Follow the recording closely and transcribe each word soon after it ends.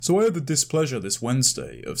So I had the displeasure this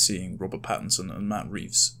Wednesday of seeing Robert Pattinson and Matt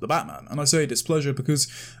Reeves' The Batman, and I say displeasure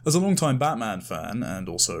because, as a long-time Batman fan, and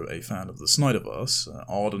also a fan of the Snyderverse,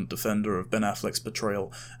 ardent defender of Ben Affleck's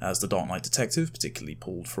portrayal as the Dark Knight detective, particularly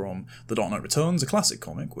pulled from The Dark Knight Returns, a classic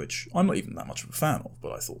comic, which I'm not even that much of a fan of,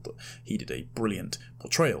 but I thought that he did a brilliant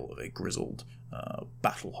portrayal of a grizzled,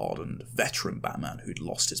 battle-hardened veteran Batman who'd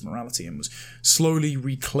lost his morality and was slowly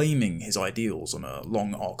reclaiming his ideals on a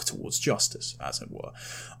long arc towards justice, as it were.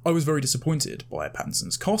 I was very disappointed by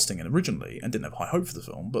Pattinson's casting originally and didn't have high hope for the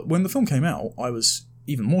film, but when the film came out, I was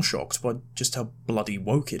even more shocked by just how bloody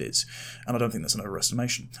woke it is, and I don't think that's an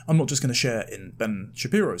overestimation. I'm not just going to share in Ben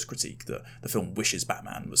Shapiro's critique that the film wishes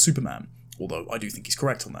Batman was Superman, although I do think he's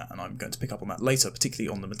correct on that, and I'm going to pick up on that later, particularly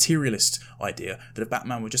on the materialist idea that if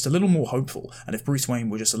Batman were just a little more hopeful, and if Bruce Wayne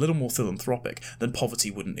were just a little more philanthropic, then poverty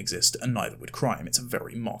wouldn't exist, and neither would crime. It's a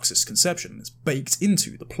very Marxist conception, and it's baked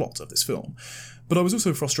into the plot of this film. But I was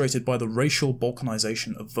also frustrated by the racial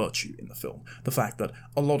balkanization of virtue in the film. The fact that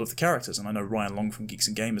a lot of the characters, and I know Ryan Long from Geeks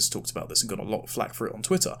and Gamers talked about this and got a lot of flack for it on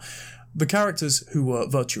Twitter, the characters who were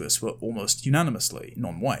virtuous were almost unanimously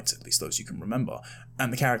non-white, at least those you can remember,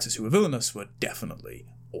 and the characters who were villainous were definitely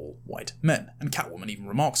all white men, and Catwoman even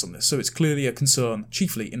remarks on this, so it's clearly a concern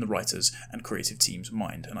chiefly in the writers and creative team's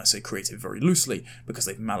mind, and I say creative very loosely because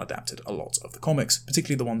they've maladapted a lot of the comics,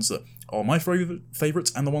 particularly the ones that are my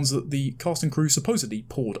favourites and the ones that the cast and crew supposedly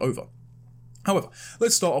poured over. However,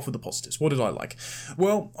 let's start off with the positives. What did I like?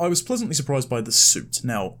 Well, I was pleasantly surprised by the suit.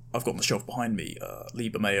 Now, I've got on the shelf behind me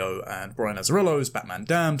Lee Bermejo and Brian Azzarello's Batman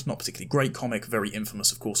Damned, not particularly great comic, very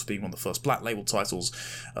infamous, of course, for being one of the first Black Label titles,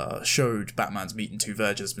 showed Batman's meat and two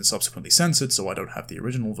veg, has been subsequently censored, so I don't have the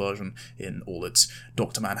original version in all its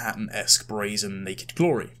Dr. Manhattan-esque brazen naked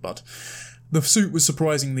glory, but the suit was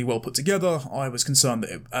surprisingly well put together. I was concerned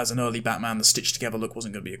that as an early Batman, the stitched together look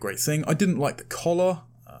wasn't going to be a great thing. I didn't like the collar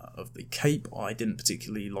of the cape. I didn't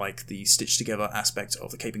particularly like the stitched together aspect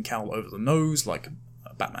of the cape and cowl over the nose, like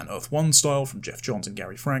Batman Earth 1 style from Jeff Johns and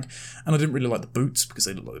Gary Frank, and I didn't really like the boots because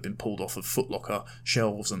they looked like they'd been pulled off of Foot Locker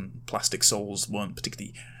shelves and plastic soles weren't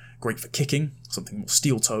particularly great for kicking. Something more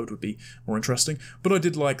steel-toed would be more interesting, but I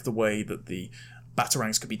did like the way that the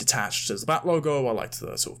Batarangs could be detached as the Bat logo. I liked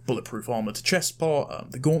the sort of bulletproof armoured chest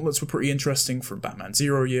part. The gauntlets were pretty interesting from Batman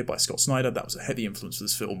Zero Year by Scott Snyder. That was a heavy influence for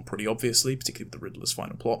this film, pretty obviously, particularly with the Riddler's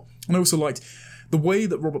final plot. And I also liked the way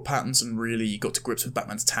that Robert Pattinson really got to grips with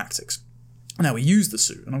Batman's tactics. Now, he used the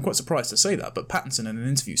suit, and I'm quite surprised to say that, but Pattinson in an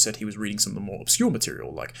interview said he was reading some of the more obscure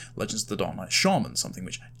material, like Legends of the Dark Knight Shaman, something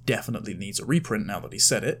which definitely needs a reprint now that he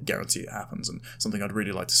said it, guarantee it happens, and something I'd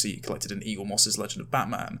really like to see collected in Eagle Moss's Legend of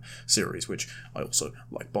Batman series, which I also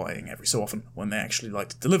like buying every so often when they actually like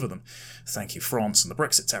to deliver them. Thank you, France, and the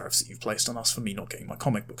Brexit tariffs that you've placed on us for me not getting my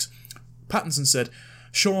comic books. Pattinson said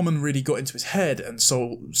Shaman really got into his head and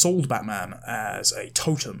sold Batman as a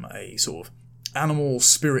totem, a sort of animal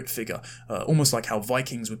spirit figure, almost like how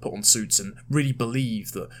Vikings would put on suits and really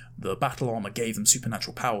believe that the battle armor gave them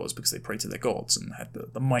supernatural powers because they prayed to their gods and had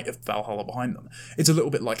the might of Valhalla behind them. It's a little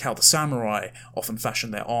bit like how the samurai often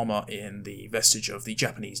fashioned their armor in the vestige of the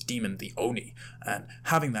Japanese demon, the Oni, and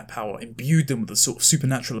having that power imbued them with the sort of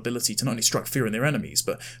supernatural ability to not only strike fear in their enemies,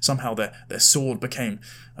 but somehow their sword became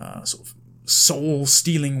sort of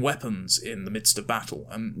soul-stealing weapons in the midst of battle,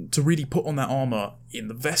 and to really put on that armour in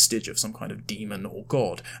the vestige of some kind of demon or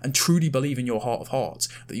god, and truly believe in your heart of hearts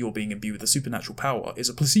that you're being imbued with a supernatural power, is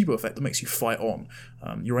a placebo effect that makes you fight on.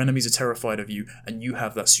 Your enemies are terrified of you, and you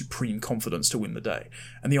have that supreme confidence to win the day.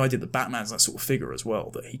 And the idea that Batman's that sort of figure as well,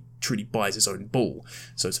 that he truly buys his own bull,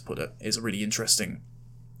 so to put it, is a really interesting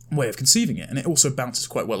way of conceiving it, and it also bounces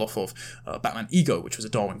quite well off of Batman Ego, which was a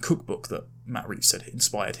Darwin cookbook that Matt Reeves said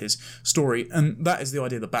inspired his story, and that is the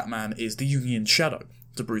idea that Batman is the Jungian shadow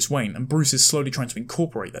to Bruce Wayne, and Bruce is slowly trying to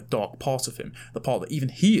incorporate that dark part of him, the part that even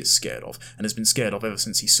he is scared of, and has been scared of ever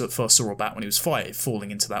since he first saw a bat when he was 5,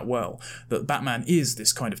 falling into that well, that Batman is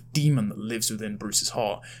this kind of demon that lives within Bruce's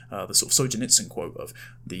heart, the sort of Solzhenitsyn quote of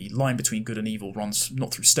the line between good and evil runs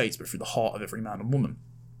not through states, but through the heart of every man and woman.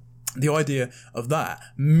 The idea of that,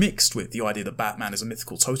 mixed with the idea that Batman is a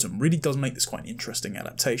mythical totem, really does make this quite an interesting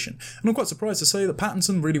adaptation. And I'm quite surprised to say that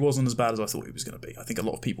Pattinson really wasn't as bad as I thought he was going to be. I think a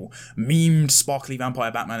lot of people memed sparkly vampire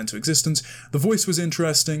Batman into existence. The voice was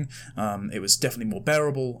interesting. It was definitely more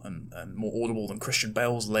bearable and more audible than Christian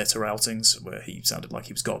Bale's later outings, where he sounded like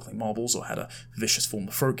he was gargling marbles or had a vicious form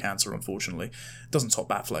of throat cancer, unfortunately. Doesn't top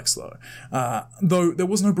Batfleck's, though. Though there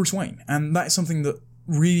was no Bruce Wayne, and that is something that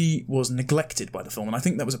really was neglected by the film, and I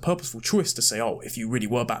think that was a purposeful choice to say, oh, if you really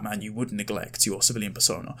were Batman, you would neglect your civilian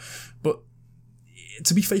persona. But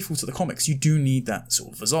to be faithful to the comics, you do need that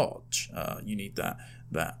sort of visage. You need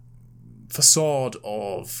that facade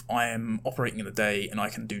of I am operating in the day and I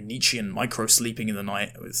can do Nietzschean micro-sleeping in the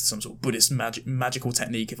night with some sort of Buddhist magical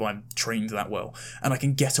technique if I'm trained that well. And I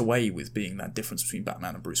can get away with being that difference between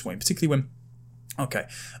Batman and Bruce Wayne, particularly when, okay,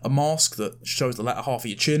 a mask that shows the latter half of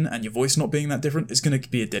your chin and your voice not being that different is going to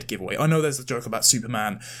be a dead giveaway. I know there's the joke about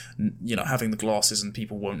Superman, having the glasses and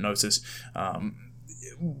people won't notice.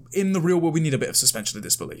 In the real world, we need a bit of suspension of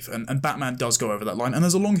disbelief, and Batman does go over that line, and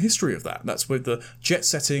there's a long history of that. That's with the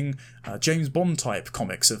jet-setting James Bond-type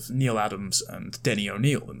comics of Neil Adams and Denny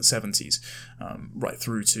O'Neil in the 70s, right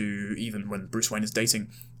through to even when Bruce Wayne is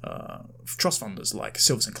dating trust funders like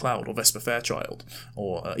Silver St. Cloud or Vesper Fairchild,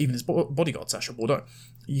 or even his bodyguard, Sacha Bordeaux.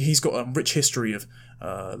 He's got a rich history of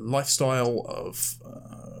lifestyle, of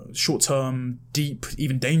short-term, deep,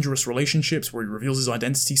 even dangerous relationships where he reveals his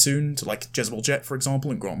identity soon to, like, Jezebel Jet, for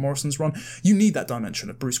example, in Grant Morrison's run. You need that dimension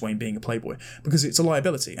of Bruce Wayne being a playboy because it's a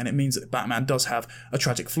liability, and it means that Batman does have a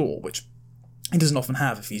tragic flaw, which he doesn't often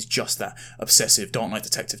have if he's just that obsessive Dark Knight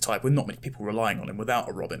detective type with not many people relying on him without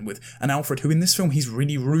a Robin, with an Alfred who in this film he's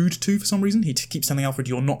really rude to for some reason. He keeps telling Alfred,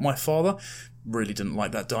 "You're not my father." Really didn't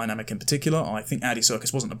like that dynamic in particular. I think Andy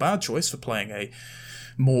Serkis wasn't a bad choice for playing a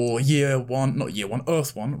more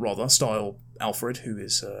Earth One rather, style Alfred, who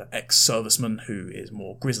is ex-serviceman, who is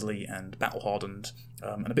more grisly and battle-hardened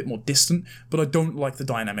and a bit more distant, but I don't like the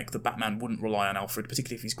dynamic that Batman wouldn't rely on Alfred,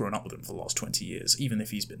 particularly if he's grown up with him for the last 20 years, even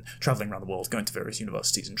if he's been travelling around the world, going to various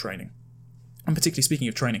universities and training. And particularly speaking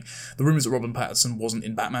of training, the rumours that Robert Pattinson wasn't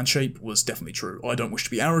in Batman shape was definitely true. I don't wish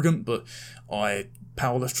to be arrogant, but I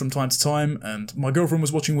powerlift from time to time, and my girlfriend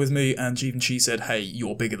was watching with me, and even she said, "Hey,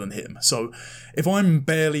 you're bigger than him." So if I'm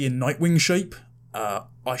barely in Nightwing shape,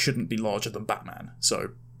 I shouldn't be larger than Batman.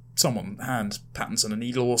 So someone hand Pattinson a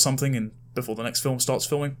needle or something before the next film starts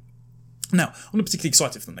filming. Now, I'm not particularly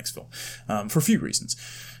excited for the next film, for a few reasons.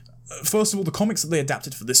 First of all, the comics that they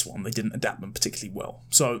adapted for this one, they didn't adapt them particularly well.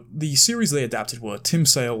 So the series they adapted were Tim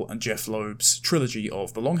Sale and Jeff Loeb's trilogy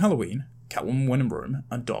of The Long Halloween, Catwoman When in Rome,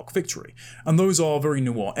 and Dark Victory. And those are very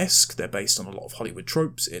noir-esque, they're based on a lot of Hollywood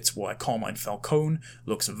tropes. It's why Carmine Falcone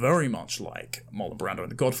looks very much like Marlon Brando in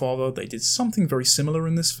The Godfather. They did something very similar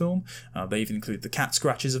in this film. They even included the cat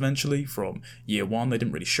scratches eventually from year one. They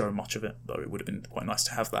didn't really show much of it, though it would have been quite nice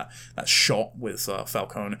to have that shot with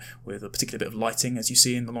Falcone with a particular bit of lighting, as you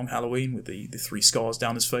see in The Long Halloween, with the three scars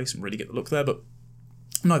down his face, and really get the look there, but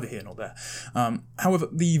neither here nor there. However,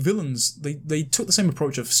 the villains, they took the same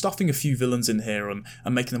approach of stuffing a few villains in here and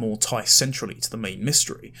making them all tie centrally to the main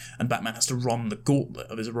mystery, and Batman has to run the gauntlet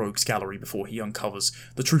of his rogues gallery before he uncovers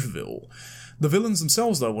the truth of it all. The villains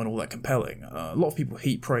themselves, though, weren't all that compelling. A lot of people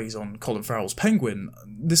heap praise on Colin Farrell's Penguin.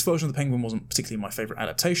 This version of the Penguin wasn't particularly my favourite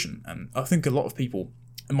adaptation, and I think a lot of people,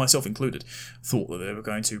 and myself included, thought that they were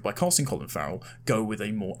going to, by casting Colin Farrell, go with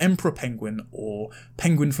a more Emperor Penguin or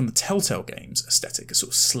Penguin from the Telltale Games aesthetic, a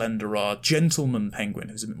sort of slenderer, gentleman penguin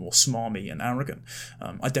who's a bit more smarmy and arrogant.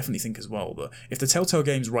 I definitely think as well that if the Telltale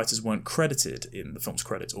Games writers weren't credited in the film's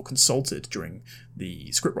credits or consulted during the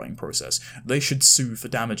scriptwriting process, they should sue for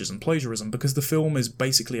damages and plagiarism, because the film is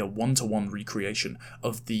basically a one-to-one recreation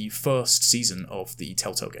of the first season of the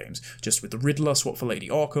Telltale Games, just with the Riddler swapped for Lady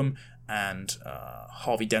Arkham, and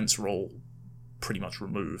Harvey Dent's role pretty much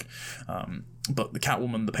removed. But the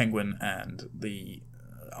Catwoman, the Penguin, and the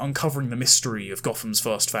uncovering the mystery of Gotham's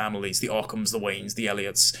first families, the Arkhams, the Waynes, the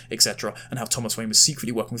Elliots, etc., and how Thomas Wayne was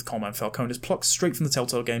secretly working with Carmine Falcone is plucked straight from the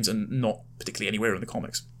Telltale Games and not particularly anywhere in the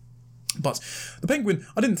comics. But the Penguin,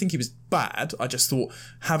 I didn't think he was bad, I just thought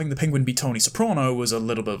having the Penguin be Tony Soprano was a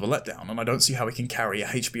little bit of a letdown, and I don't see how he can carry a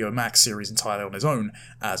HBO Max series entirely on his own,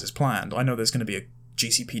 as is planned. I know there's going to be a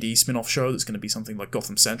GCPD spin-off show that's going to be something like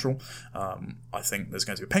Gotham Central. I think there's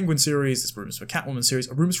going to be a Penguin series, there's rumours for a Catwoman series,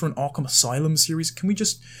 rumours for an Arkham Asylum series. Can we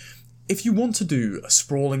just, if you want to do a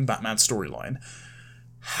sprawling Batman storyline,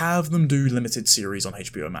 have them do limited series on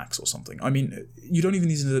HBO Max or something. I mean, you don't even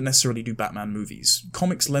need to necessarily do Batman movies.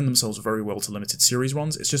 Comics lend themselves very well to limited series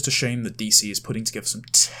runs. It's just a shame that DC is putting together some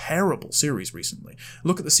terrible series recently.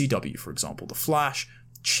 Look at the CW, for example. The Flash,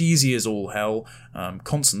 cheesy as all hell,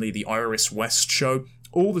 constantly the Iris West show.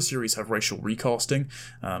 All the series have racial recasting.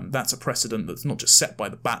 That's a precedent that's not just set by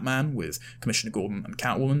the Batman with Commissioner Gordon and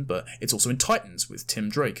Catwoman, but it's also in Titans with Tim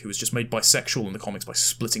Drake, who was just made bisexual in the comics by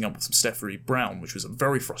splitting up with some Stephanie Brown, which was a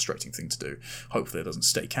very frustrating thing to do. Hopefully it doesn't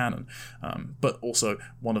stay canon. But also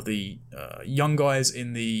one of the young guys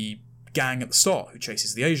in the gang at the start who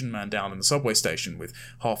chases the Asian man down in the subway station with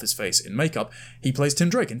half his face in makeup, he plays Tim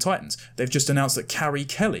Drake in Titans. They've just announced that Carrie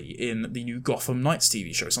Kelly in the new Gotham Knights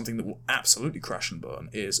TV show, something that will absolutely crash and burn,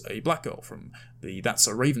 is a black girl from the That's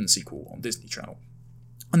a Raven sequel on Disney Channel.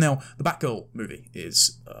 And now, the Batgirl movie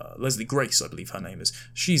is Leslie Grace, I believe her name is.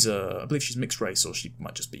 I believe she's mixed race, or she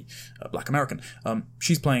might just be Black American.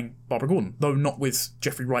 She's playing Barbara Gordon, though not with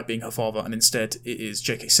Jeffrey Wright being her father, and instead it is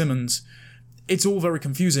J.K. Simmons. It's all very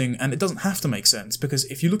confusing, and it doesn't have to make sense, because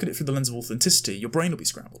if you look at it through the lens of authenticity, your brain will be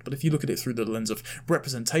scrambled. But if you look at it through the lens of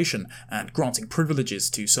representation and granting privileges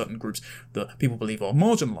to certain groups that people believe are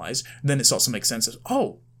marginalised, then it starts to make sense as,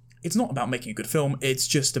 oh, it's not about making a good film, it's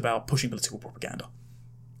just about pushing political propaganda.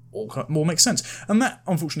 All makes sense. And that,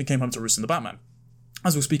 unfortunately, came home to roost in The Batman.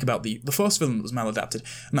 As we'll speak about the first villain that was maladapted,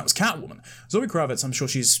 and that was Catwoman. Zoe Kravitz, I'm sure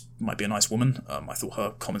might be a nice woman. I thought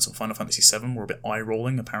her comments on Final Fantasy VII were a bit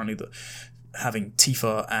eye-rolling. Apparently, that having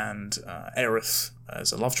Tifa and Aerith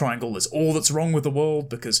as a love triangle is all that's wrong with the world,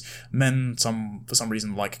 because men, for some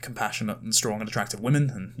reason, like compassionate and strong and attractive women,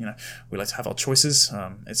 and we like to have our choices.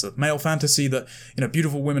 It's a male fantasy that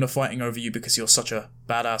beautiful women are fighting over you because you're such a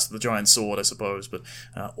badass with a giant sword, I suppose. But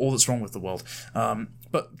all that's wrong with the world.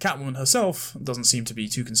 But Catwoman herself doesn't seem to be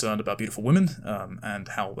too concerned about beautiful women and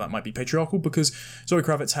how that might be patriarchal, because Zoe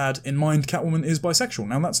Kravitz had in mind Catwoman is bisexual.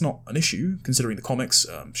 Now, that's not an issue, considering the comics.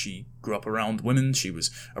 She grew up around women, she was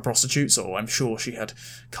a prostitute, so I'm sure she had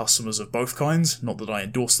customers of both kinds, not that I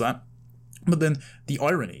endorse that. But then the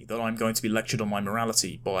irony that I'm going to be lectured on my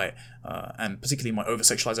morality by, and particularly my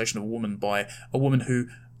over-sexualization of a woman by a woman who,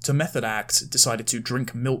 to method act, decided to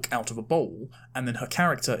drink milk out of a bowl, and then her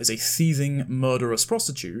character is a thieving, murderous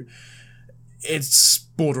prostitute, it's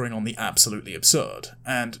bordering on the absolutely absurd.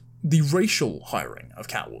 And the racial hiring of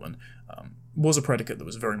Catwoman was a predicate that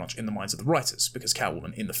was very much in the minds of the writers, because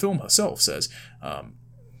Catwoman in the film herself says,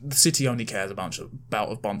 the city only cares about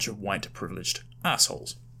a bunch of white privileged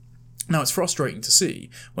assholes. Now, it's frustrating to see,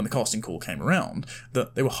 when the casting call came around,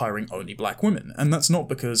 that they were hiring only black women, and that's not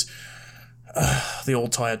because the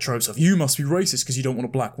old tired tropes of, you must be racist because you don't want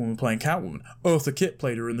a black woman playing Catwoman. Eartha Kitt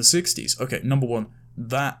played her in the 60s. Okay, number one,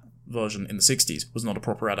 that version in the 60s was not a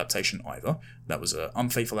proper adaptation either. That was an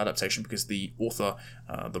unfaithful adaptation because the author,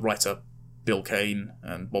 the writer, Bob Kane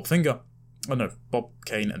and Bill Finger,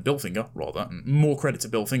 rather, and more credit to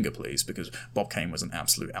Bill Finger, please, because Bob Kane was an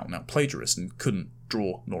absolute out-and-out plagiarist and couldn't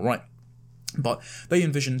draw nor write. But they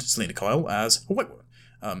envisioned Selina Kyle as a white woman.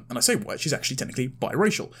 And I say white, she's actually technically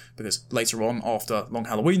biracial, because later on, after Long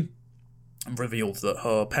Halloween, revealed that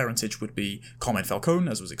her parentage would be Carmine Falcone,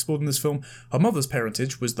 as was explored in this film. Her mother's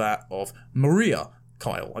parentage was that of Maria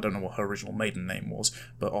Kyle. I don't know what her original maiden name was,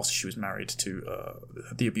 but after she was married to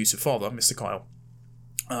the abusive father, Mr. Kyle,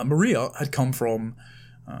 Maria had come from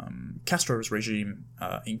Castro's regime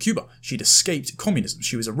in Cuba. She'd escaped communism.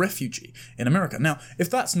 She was a refugee in America. Now, if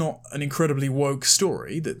that's not an incredibly woke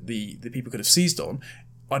story that the people could have seized on,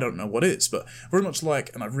 I don't know what is, but very much like,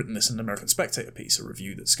 and I've written this in an American Spectator piece, a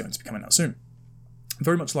review that's going to be coming out soon,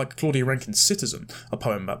 very much like Claudia Rankine's Citizen, a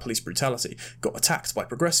poem about police brutality, got attacked by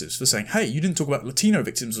progressives for saying, hey, you didn't talk about Latino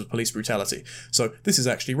victims of police brutality, so this is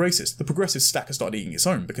actually racist. The progressive stack has started eating its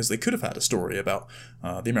own, because they could have had a story about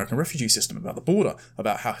the American refugee system, about the border,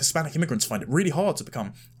 about how Hispanic immigrants find it really hard to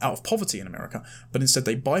become out of poverty in America, but instead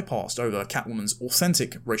they bypassed over Catwoman's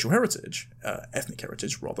authentic racial heritage, ethnic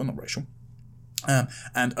heritage rather, not racial,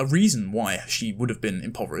 and a reason why she would have been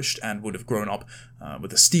impoverished and would have grown up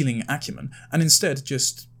with a stealing acumen, and instead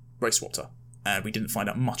just race swapped her. And we didn't find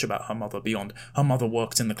out much about her mother beyond her mother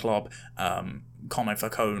worked in the club, Carmine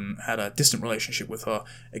Falcone had a distant relationship with her,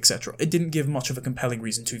 etc. It didn't give much of a compelling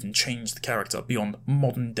reason to even change the character beyond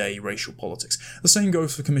modern-day racial politics. The same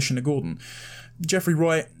goes for Commissioner Gordon. Jeffrey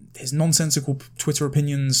Wright, his nonsensical Twitter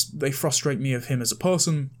opinions, they frustrate me of him as a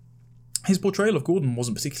person. His portrayal of Gordon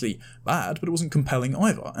wasn't particularly bad, but it wasn't compelling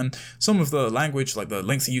either, and some of the language, like the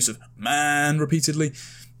lengthy use of man repeatedly,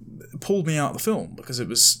 pulled me out of the film, because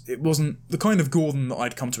it wasn't the kind of Gordon that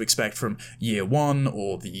I'd come to expect from Year One,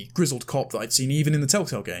 or the grizzled cop that I'd seen even in the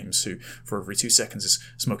Telltale games, who for every 2 seconds is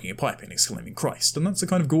smoking a pipe and exclaiming Christ, and that's the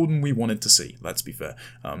kind of Gordon we wanted to see, let's be fair.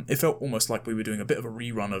 It felt almost like we were doing a bit of a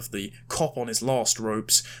rerun of the cop on his last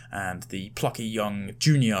ropes, and the plucky young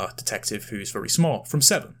junior detective who's very smart from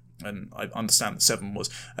Seven. And I understand that Seven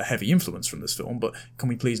was a heavy influence from this film, but can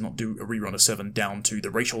we please not do a rerun of Seven down to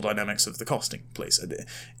the racial dynamics of the casting, please?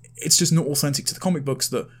 It's just not authentic to the comic books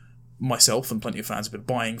that myself and plenty of fans have been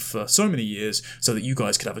buying for so many years so that you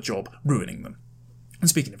guys could have a job ruining them. And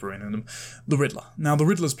speaking of ruining them, the Riddler. Now, the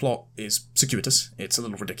Riddler's plot is circuitous. It's a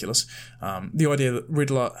little ridiculous. The idea that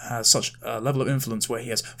Riddler has such a level of influence where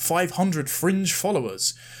he has 500 fringe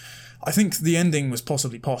followers. I think the ending was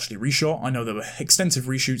possibly partially reshot. I know there were extensive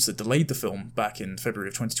reshoots that delayed the film back in February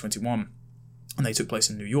of 2021, and they took place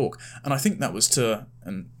in New York. And I think that was to,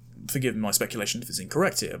 and forgive my speculation if it's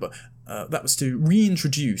incorrect here, but that was to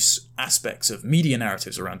reintroduce aspects of media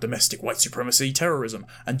narratives around domestic white supremacy, terrorism,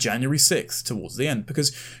 and January 6th towards the end,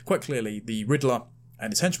 because quite clearly the Riddler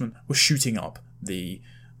and his henchmen were shooting up the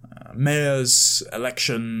mayor's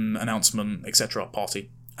election announcement, etc.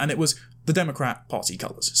 party, and it was the Democrat Party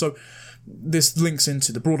colours. So this links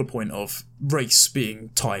into the broader point of race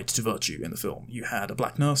being tied to virtue in the film. You had a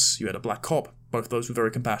black nurse, you had a black cop, both those were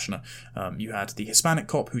very compassionate. You had the Hispanic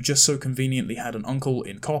cop who just so conveniently had an uncle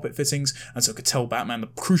in carpet fittings and so could tell Batman the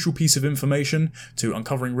crucial piece of information to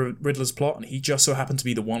uncovering Riddler's plot, and he just so happened to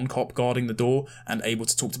be the one cop guarding the door and able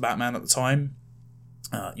to talk to Batman at the time.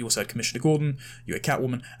 You also had Commissioner Gordon, you had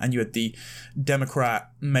Catwoman, and you had the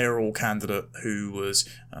Democrat mayoral candidate who was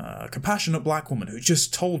a compassionate black woman who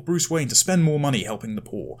just told Bruce Wayne to spend more money helping the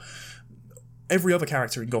poor. Every other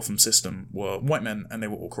character in Gotham's system were white men, and they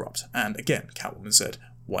were all corrupt. And again, Catwoman said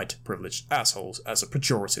white privileged assholes as a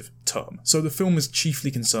pejorative term. So the film is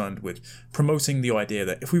chiefly concerned with promoting the idea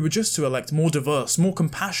that if we were just to elect more diverse, more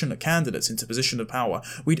compassionate candidates into position of power,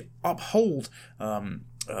 we'd uphold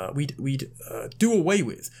we'd do away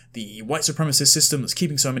with the white supremacist system that's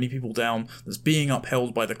keeping so many people down, that's being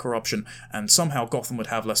upheld by the corruption, and somehow Gotham would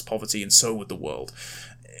have less poverty, and so would the world.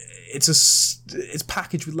 It's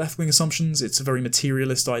packaged with left-wing assumptions. It's a very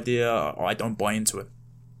materialist idea. I don't buy into it.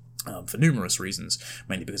 For numerous reasons,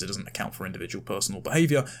 mainly because it doesn't account for individual personal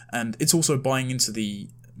behaviour, and it's also buying into the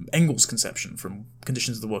Engels conception from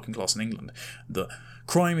Conditions of the Working Class in England, that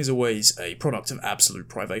crime is always a product of absolute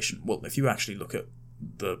privation. Well, if you actually look at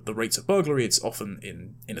the rates of burglary, it's often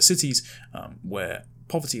in inner cities where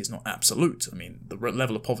poverty is not absolute. I mean, the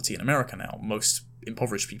level of poverty in America now, most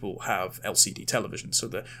impoverished people have LCD television, so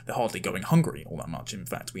they're hardly going hungry all that much. In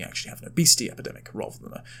fact, we actually have an obesity epidemic rather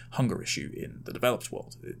than a hunger issue in the developed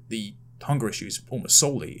world. The hunger issue is almost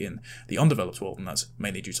solely in the undeveloped world, and that's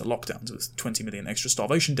mainly due to lockdowns, with 20 million extra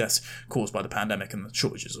starvation deaths caused by the pandemic and the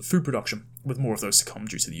shortages of food production, with more of those to come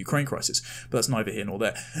due to the Ukraine crisis. But that's neither here nor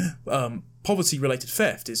there. Poverty-related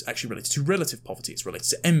theft is actually related to relative poverty. It's related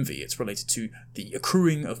to envy. It's related to the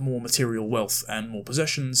accruing of more material wealth and more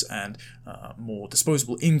possessions and more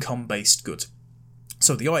disposable income-based goods.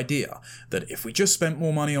 So the idea that if we just spent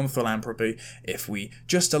more money on philanthropy, if we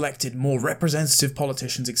just elected more representative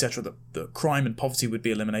politicians, etc., that crime and poverty would be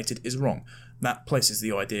eliminated is wrong. That places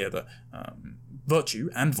the idea that virtue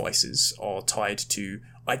and vices are tied to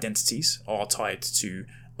identities, are tied to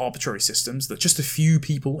arbitrary systems, that just a few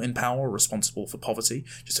people in power are responsible for poverty,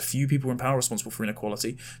 just a few people in power are responsible for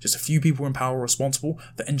inequality, just a few people in power are responsible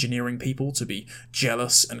for engineering people to be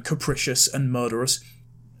jealous and capricious and murderous.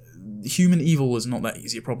 Human evil is not that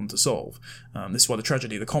easy a problem to solve. This is why the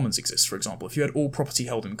tragedy of the commons exists, for example. If you had all property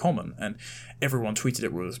held in common and everyone treated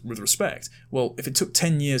it with respect, well, if it took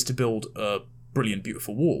 10 years to build a brilliant,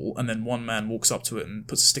 beautiful wall, and then one man walks up to it and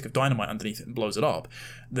puts a stick of dynamite underneath it and blows it up,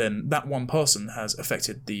 then that one person has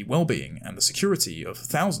affected the well-being and the security of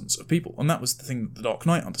thousands of people. And that was the thing that the Dark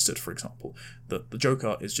Knight understood, for example, that the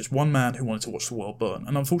Joker is just one man who wanted to watch the world burn.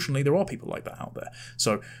 And unfortunately, there are people like that out there.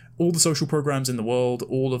 So all the social programs in the world,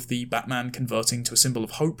 all of the Batman converting to a symbol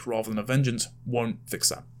of hope rather than of vengeance won't fix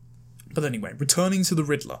that. But anyway, returning to the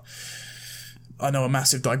Riddler. I know, a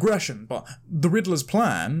massive digression, but the Riddler's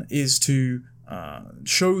plan is to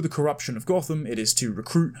show the corruption of Gotham. It is to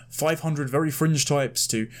recruit 500 very fringe types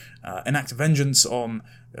to enact vengeance on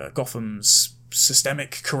Gotham's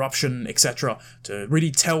systemic corruption, etc., to really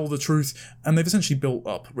tell the truth. And they've essentially built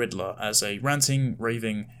up Riddler as a ranting,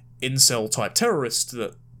 raving, incel-type terrorist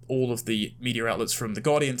that all of the media outlets from The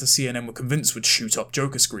Guardian to CNN were convinced would shoot up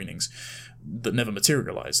Joker screenings that never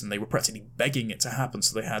materialised, and they were practically begging it to happen,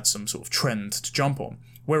 so they had some sort of trend to jump on.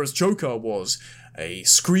 Whereas Joker was a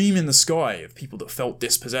scream in the sky of people that felt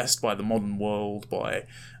dispossessed by the modern world, by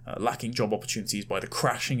lacking job opportunities, by the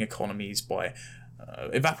crashing economies, by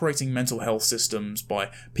evaporating mental health systems,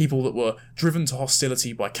 by people that were driven to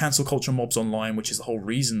hostility by cancel culture mobs online, which is the whole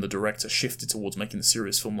reason the director shifted towards making a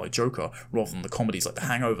serious film like Joker rather than the comedies like The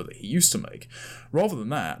Hangover that he used to make. Rather than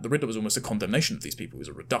that, the Riddler was almost a condemnation of these people. It was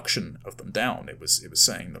a reduction of them down. It was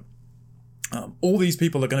saying that all these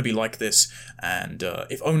people are going to be like this, and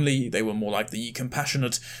if only they were more like the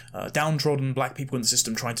compassionate, downtrodden black people in the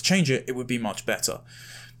system trying to change it, it would be much better.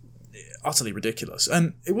 Utterly ridiculous.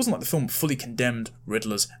 And it wasn't like the film fully condemned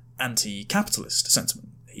Riddler's anti-capitalist sentiment.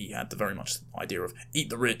 He had the very much idea of eat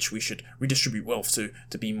the rich, we should redistribute wealth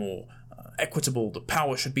to be more equitable, the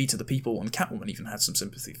power should be to the people, and Catwoman even had some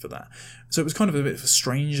sympathy for that. So it was kind of a bit of a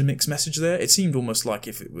strange mixed message there. It seemed almost like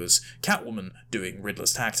if it was Catwoman doing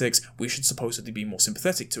Riddler's tactics, we should supposedly be more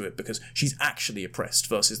sympathetic to it because she's actually oppressed,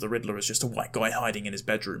 versus the Riddler is just a white guy hiding in his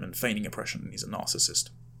bedroom and feigning oppression and he's a narcissist.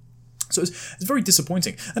 So it's very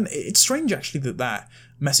disappointing. And it's strange, actually, that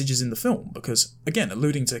message is in the film, because, again,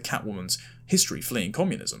 alluding to Catwoman's history fleeing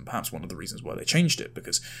communism, perhaps one of the reasons why they changed it,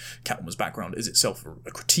 because Catwoman's background is itself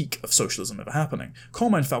a critique of socialism ever happening.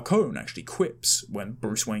 Carmine Falcone actually quips when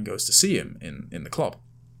Bruce Wayne goes to see him in the club,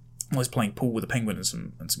 while he's playing pool with a penguin and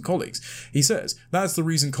some colleagues. He says, "That's the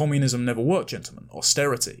reason communism never worked, gentlemen.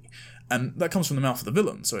 Austerity." And that comes from the mouth of the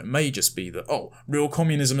villain, so it may just be that, real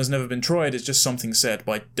communism has never been tried, it's just something said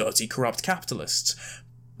by dirty, corrupt capitalists.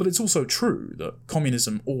 But it's also true that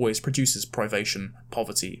communism always produces privation,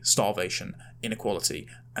 poverty, starvation, inequality,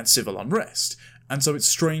 and civil unrest. And so it's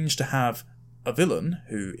strange to have a villain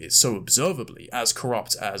who is so observably as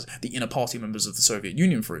corrupt as the inner party members of the Soviet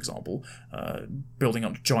Union, for example, building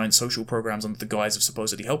up giant social programs under the guise of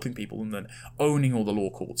supposedly helping people, and then owning all the law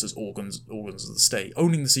courts as organs of the state,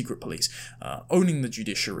 owning the secret police, owning the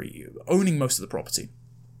judiciary, owning most of the property.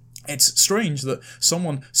 It's strange that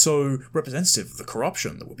someone so representative of the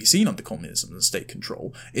corruption that would be seen under communism and state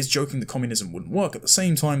control is joking that communism wouldn't work. At the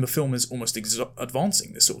same time, the film is almost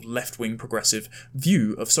advancing this sort of left-wing progressive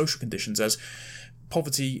view of social conditions as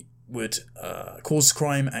poverty would cause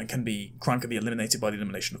crime, and crime can be eliminated by the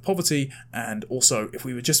elimination of poverty, and also if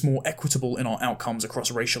we were just more equitable in our outcomes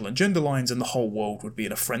across racial and gender lines, and the whole world would be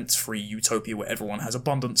an offence-free utopia where everyone has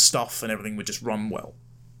abundant stuff and everything would just run well.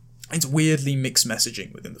 It's weirdly mixed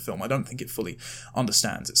messaging within the film. I don't think it fully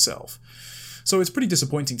understands itself. So it's pretty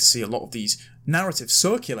disappointing to see a lot of these narratives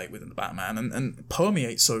circulate within the Batman and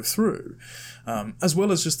permeate so through, as well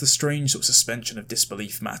as just the strange sort of suspension of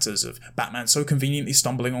disbelief matters of Batman so conveniently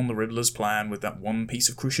stumbling on the Riddler's plan with that one piece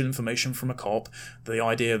of crucial information from a cop, the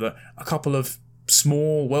idea that a couple of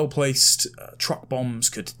small, well-placed truck bombs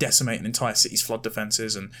could decimate an entire city's flood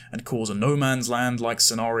defences and cause a no-man's land-like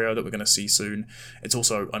scenario that we're going to see soon. It's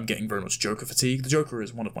also, I'm getting very much Joker fatigue. The Joker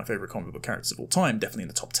is one of my favourite comic book characters of all time, definitely in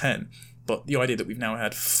the top 10. But the idea that we've now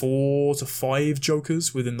had 4 to 5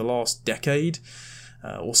 Jokers within the last decade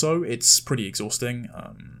or so, it's pretty exhausting.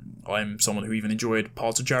 I'm someone who even enjoyed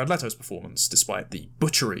parts of Jared Leto's performance, despite the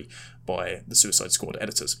butchery by the Suicide Squad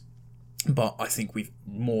editors. But I think we've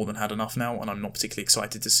more than had enough now, and I'm not particularly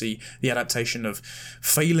excited to see the adaptation of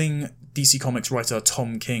failing DC Comics writer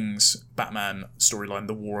Tom King's Batman storyline,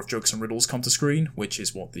 The War of Jokes and Riddles, come to screen, which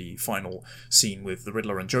is what the final scene with the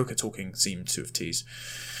Riddler and Joker talking seemed to have teased.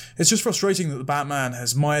 It's just frustrating that the Batman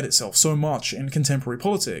has mired itself so much in contemporary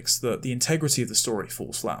politics that the integrity of the story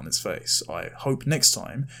falls flat on its face. I hope next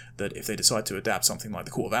time that if they decide to adapt something like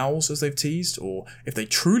The Court of Owls, as they've teased, or if they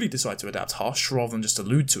truly decide to adapt Hush rather than just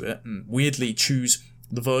allude to it and weirdly choose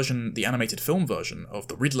the animated film version of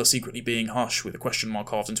the Riddler secretly being Hush with a question mark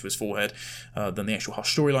carved into his forehead, than the actual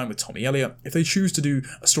Hush storyline with Tommy Elliott. If they choose to do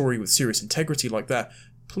a story with serious integrity like that,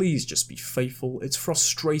 please just be faithful. It's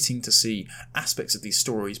frustrating to see aspects of these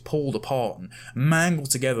stories pulled apart and mangled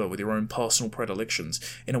together with your own personal predilections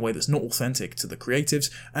in a way that's not authentic to the creatives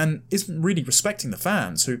and isn't really respecting the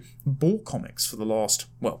fans who bought comics for the last,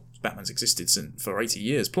 well, Batman's existed for 80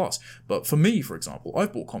 years plus, but for me, for example,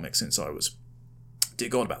 I've bought comics since I was, dear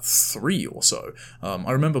God, about 3 or so.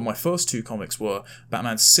 I remember my first 2 comics were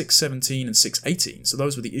Batman 617 and 618, so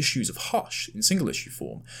those were the issues of Hush in single issue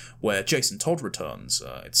form, where Jason Todd returns.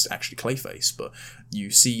 It's actually Clayface, but you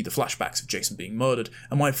see the flashbacks of Jason being murdered,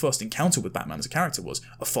 and my first encounter with Batman as a character was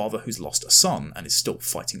a father who's lost a son and is still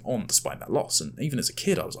fighting on despite that loss, and even as a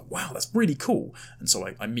kid I was like, wow, that's really cool, and so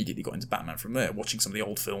I immediately got into Batman from there, watching some of the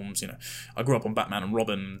old films. I grew up on Batman and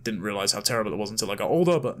Robin, didn't realise how terrible it was until I got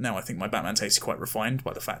older, but now I think my Batman taste is quite refined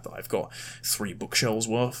by the fact that I've got 3 bookshelves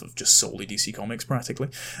worth of just solely DC Comics practically.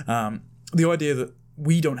 The idea that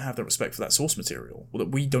we don't have the respect for that source material, or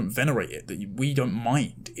that we don't venerate it, that we don't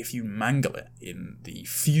mind if you mangle it in the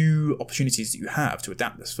few opportunities that you have to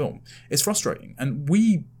adapt this film, is frustrating. And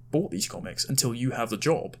we bought these comics until you have the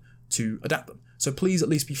job to adapt them. So please at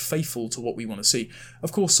least be faithful to what we want to see.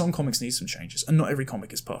 Of course, some comics need some changes, and not every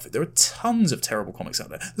comic is perfect. There are tons of terrible comics out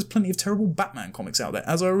there. There's plenty of terrible Batman comics out there.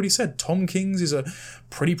 As I already said, Tom King's is a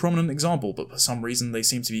pretty prominent example, but for some reason they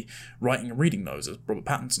seem to be writing and reading those, as Robert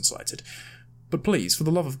Pattinson cited. But please, for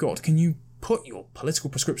the love of God, can you put your political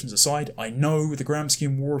prescriptions aside? I know with the grand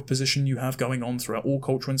scheme war of position you have going on throughout all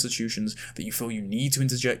cultural institutions that you feel you need to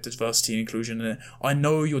interject diversity and inclusion in it. I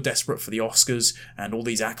know you're desperate for the Oscars and all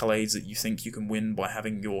these accolades that you think you can win by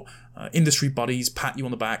having your industry buddies pat you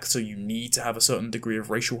on the back, so you need to have a certain degree of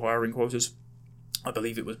racial hiring quotas. I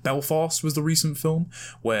believe it was Belfast was the recent film,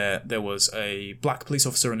 where there was a black police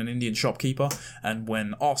officer and an Indian shopkeeper, and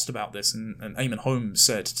when asked about this, and Eamon Holmes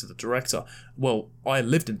said to the director, well, I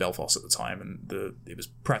lived in Belfast at the time, and it was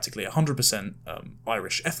practically 100%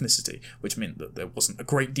 Irish ethnicity, which meant that there wasn't a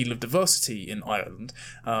great deal of diversity in Ireland.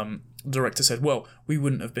 The director said, well, we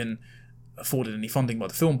wouldn't have been afforded any funding by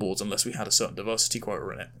the film boards unless we had a certain diversity quota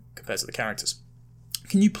in it compared to the characters.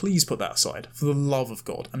 Can you please put that aside, for the love of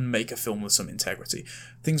God, and make a film with some integrity?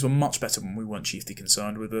 Things were much better when we weren't chiefly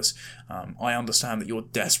concerned with this. I understand that you're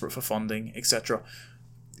desperate for funding, etc.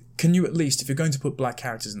 Can you at least, if you're going to put black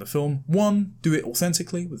characters in the film, one, do it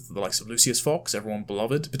authentically, with the likes of Lucius Fox, everyone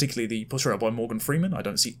beloved, particularly the portrayal by Morgan Freeman? I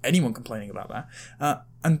don't see anyone complaining about that.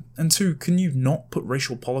 And two, can you not put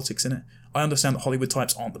racial politics in it? I understand that Hollywood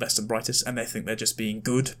types aren't the best and brightest, and they think they're just being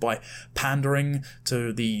good by pandering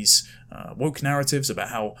to these woke narratives about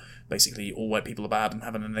how basically all white people are bad and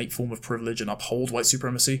have an innate form of privilege and uphold white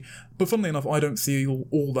supremacy. But funnily enough, I don't feel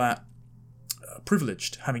all that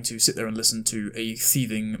privileged having to sit there and listen to a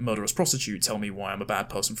thieving, murderous prostitute tell me why I'm a bad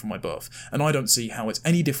person from my birth. And I don't see how it's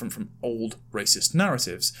any different from old racist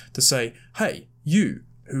narratives to say, hey, you,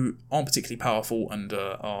 who aren't particularly powerful and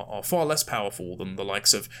are far less powerful than the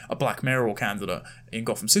likes of a black mayoral candidate in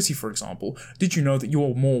Gotham City, for example, did you know that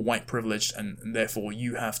you're more white privileged and therefore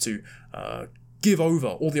you have to give over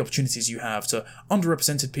all the opportunities you have to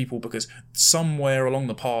underrepresented people because somewhere along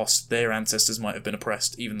the past their ancestors might have been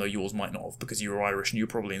oppressed, even though yours might not have because you were Irish and you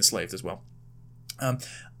were probably enslaved as well. I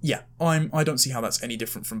don't see how that's any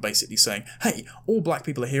different from basically saying, hey, all black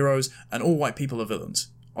people are heroes and all white people are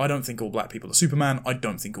villains. I don't think all black people are Superman, I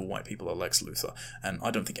don't think all white people are Lex Luthor, and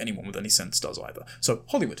I don't think anyone with any sense does either. So,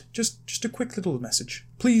 Hollywood, just a quick little message.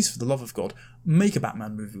 Please, for the love of God, make a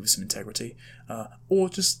Batman movie with some integrity, or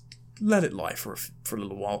just let it lie for a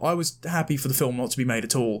little while. I was happy for the film not to be made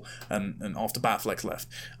at all, and after Batfleck left.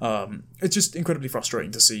 It's just incredibly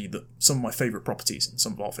frustrating to see that some of my favourite properties, and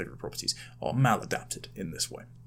some of our favourite properties, are maladapted in this way.